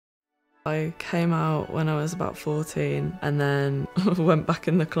I came out when I was about 14 and then went back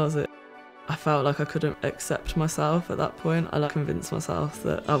in the closet. I felt like I couldn't accept myself at that point. I convinced myself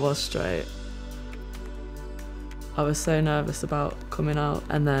that I was straight. I was so nervous about coming out,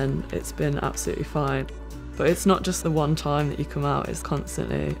 and then it's been absolutely fine. But it's not just the one time that you come out, it's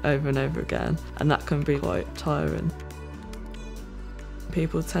constantly over and over again, and that can be quite tiring.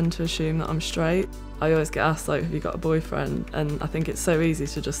 People tend to assume that I'm straight. I always get asked, like, have you got a boyfriend? And I think it's so easy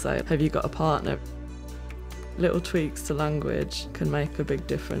to just say, have you got a partner? Little tweaks to language can make a big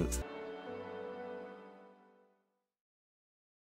difference.